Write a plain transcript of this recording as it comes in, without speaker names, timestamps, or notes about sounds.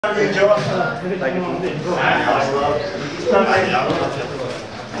Joar.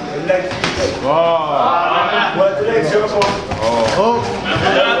 What the next Joar? Oh.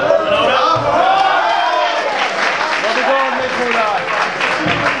 Vad är det med Roland?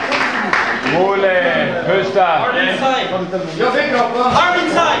 Roland, första. Jag fick kroppen. Hard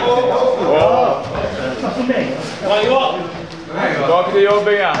inside. Vad Joar? Tag till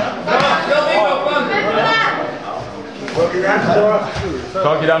jobbiga. Jag fick kroppen.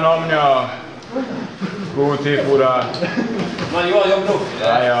 Tag i den om ja. God tid Frode. Men Joar, jag blå.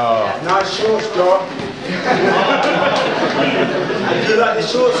 Ja. Nice short stop. You like the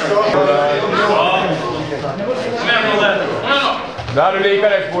short stop? Kom igen Roland. Där har du lika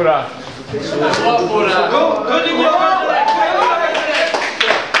dig Frode. Bra Frode. Gå in och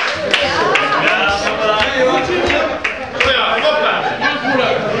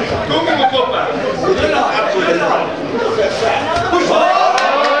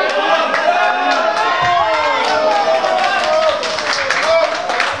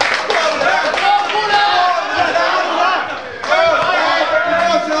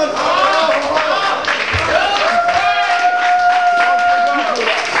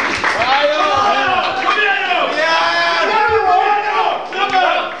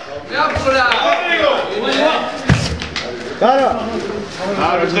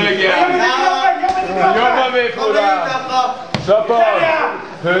Här är trygg igen. Nu jobbar vi Frode. Så på.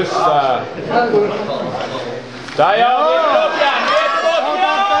 Pusta. Där gör vi klockan.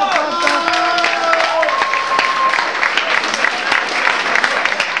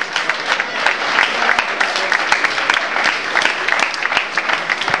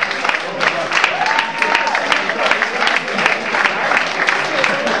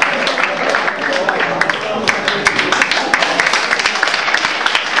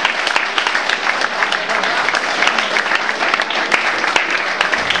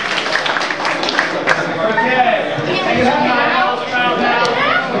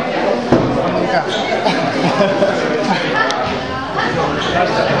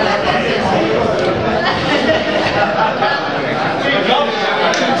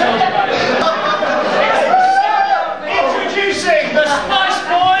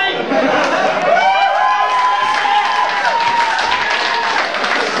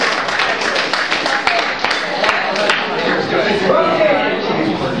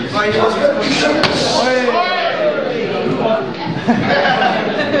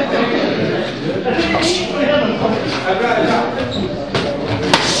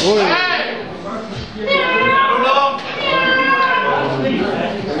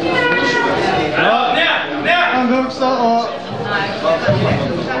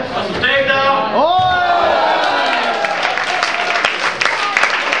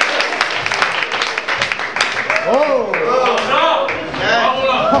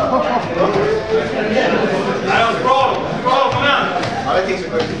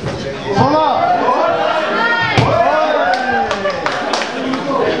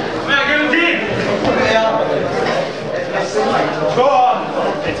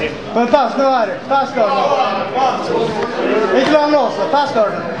 Men pass nu här, pass då. Inte glöm loss, pass då.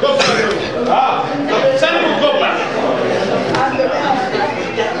 Ja, sen på koppen.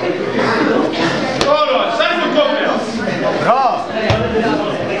 Bra då, sen på koppen. Bra.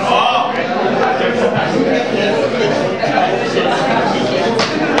 Ja.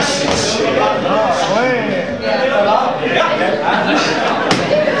 Oj.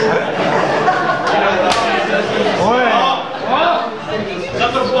 Oj.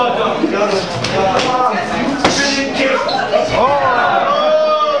 Sätt upp på då.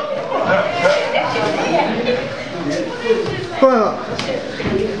 Kom igen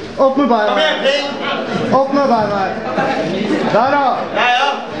då. Upp med benen. Upp med benen. Där då.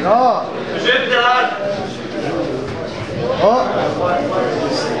 Ja. Bra. Försök det här. Ja.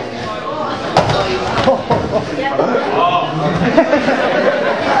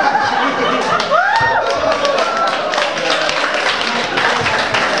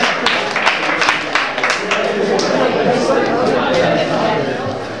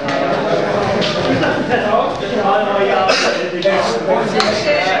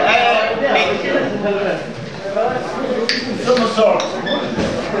 Somersault.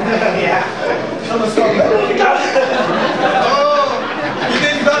 Yeah. Somersault. Oh, you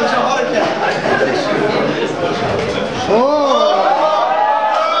did such a hard attack. Oh.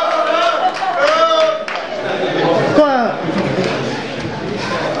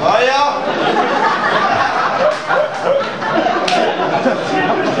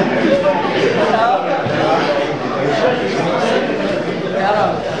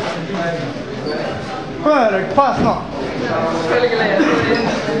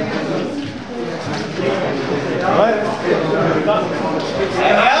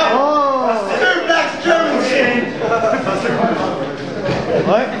 Supermax German machine.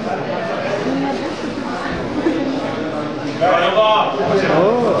 Nej.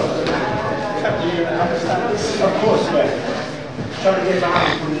 Of course, mate. Trying to get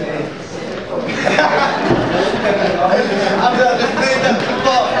behind from there. I'm just playing that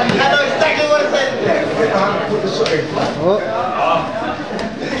football. I know exactly what it says. Get behind and put the shot in.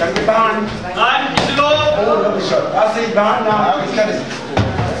 Trying to get behind. Nej, inte då! Oh, lovely shot. I see behind now. He's got his...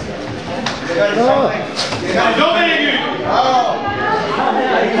 Jag är ju!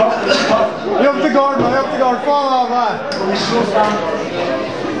 Upp till guard, man. Upp till guard. Fan av här.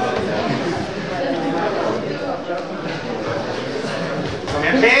 Kom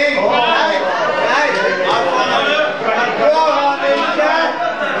igen, Ping! Nej! Nej! Bra, Annika!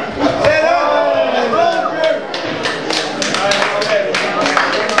 Se då!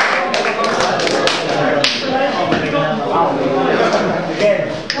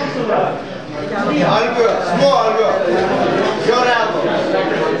 Albur, små albur. Gör det albur.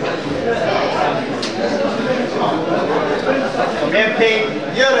 Kom igen, Ping.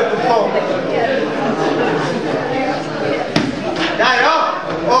 Gör det på fång. Där ja!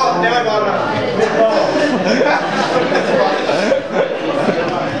 Åh, det var bara.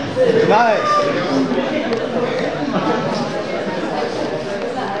 Nice.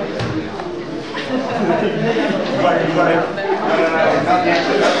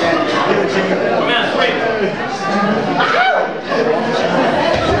 Kom igen, spring!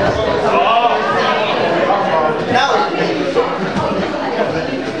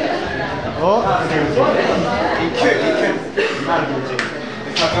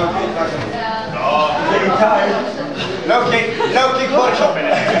 Low kick body shot.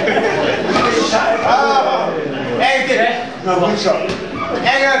 En till. No, good shot.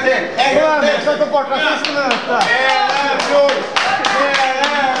 En gång till. En gång till. Sätt bort rasisten nu.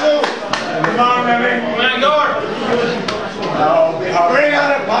 Come on, baby. Kom igen, guard! No, be hard. Bring on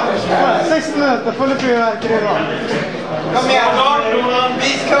the punish. 6 minuter. Full fyrverkeri idag. Kom igen, Roland.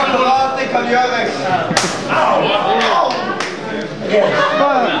 Vis kamrater kan göra det.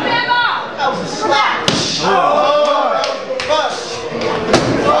 That was a slap.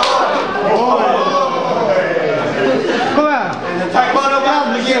 Kom igen. Tack vare dem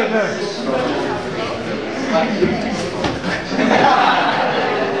Jävligt igen. nu.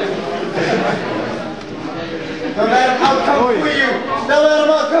 Don't let him come for you. Don't let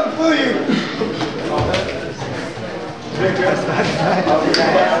him come for you.